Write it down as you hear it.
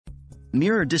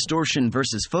Mirror distortion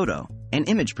versus photo, an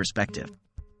image perspective.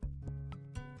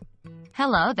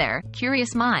 Hello there,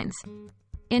 curious minds.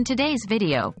 In today's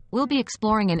video, we'll be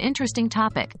exploring an interesting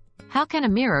topic. How can a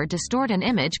mirror distort an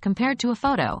image compared to a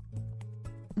photo?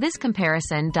 This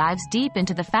comparison dives deep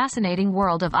into the fascinating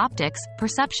world of optics,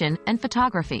 perception, and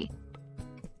photography.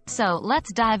 So,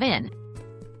 let's dive in.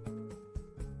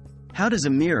 How does a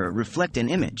mirror reflect an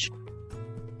image?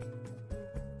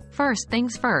 First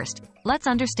things first, let's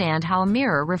understand how a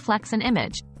mirror reflects an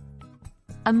image.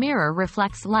 A mirror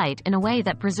reflects light in a way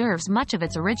that preserves much of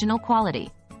its original quality.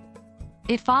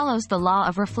 It follows the law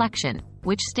of reflection,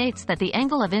 which states that the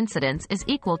angle of incidence is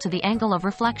equal to the angle of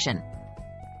reflection.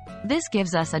 This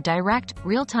gives us a direct,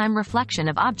 real-time reflection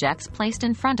of objects placed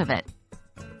in front of it.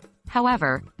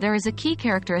 However, there is a key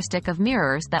characteristic of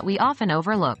mirrors that we often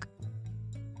overlook.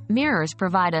 Mirrors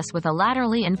provide us with a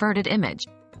laterally inverted image.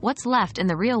 What's left in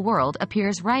the real world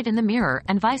appears right in the mirror,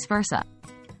 and vice versa.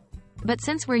 But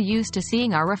since we're used to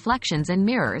seeing our reflections in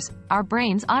mirrors, our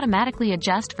brains automatically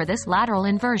adjust for this lateral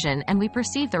inversion and we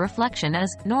perceive the reflection as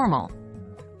normal.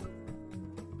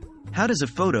 How does a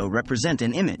photo represent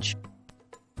an image?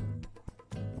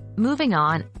 Moving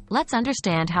on, let's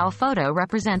understand how a photo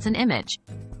represents an image.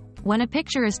 When a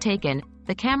picture is taken,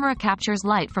 the camera captures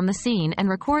light from the scene and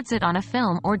records it on a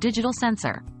film or digital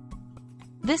sensor.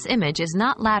 This image is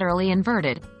not laterally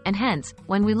inverted, and hence,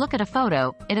 when we look at a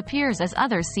photo, it appears as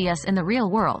others see us in the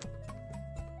real world.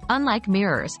 Unlike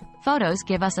mirrors, photos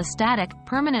give us a static,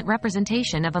 permanent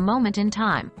representation of a moment in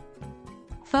time.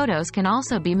 Photos can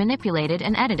also be manipulated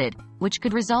and edited, which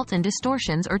could result in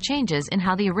distortions or changes in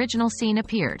how the original scene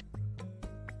appeared.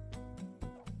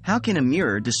 How can a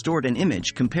mirror distort an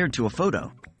image compared to a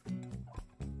photo?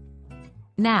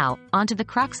 Now, onto the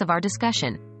crux of our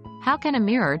discussion. How can a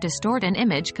mirror distort an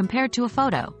image compared to a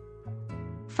photo?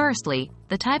 Firstly,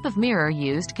 the type of mirror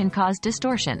used can cause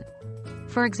distortion.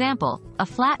 For example, a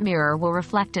flat mirror will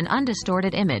reflect an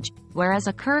undistorted image, whereas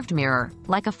a curved mirror,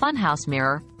 like a funhouse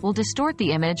mirror, will distort the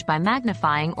image by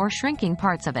magnifying or shrinking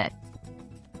parts of it.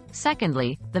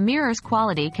 Secondly, the mirror's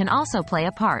quality can also play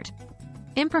a part.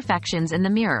 Imperfections in the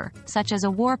mirror, such as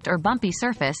a warped or bumpy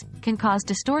surface, can cause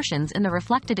distortions in the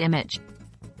reflected image.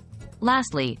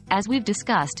 Lastly, as we've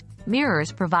discussed,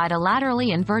 mirrors provide a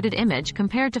laterally inverted image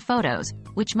compared to photos,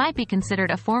 which might be considered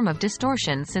a form of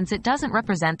distortion since it doesn't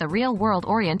represent the real-world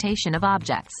orientation of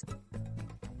objects.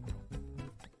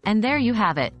 And there you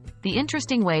have it, the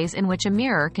interesting ways in which a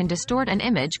mirror can distort an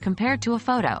image compared to a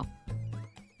photo.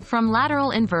 From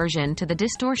lateral inversion to the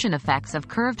distortion effects of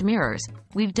curved mirrors,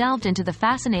 we've delved into the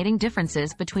fascinating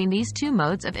differences between these two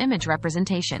modes of image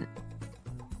representation.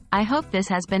 I hope this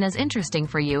has been as interesting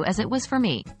for you as it was for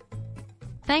me.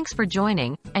 Thanks for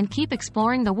joining, and keep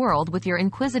exploring the world with your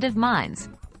inquisitive minds.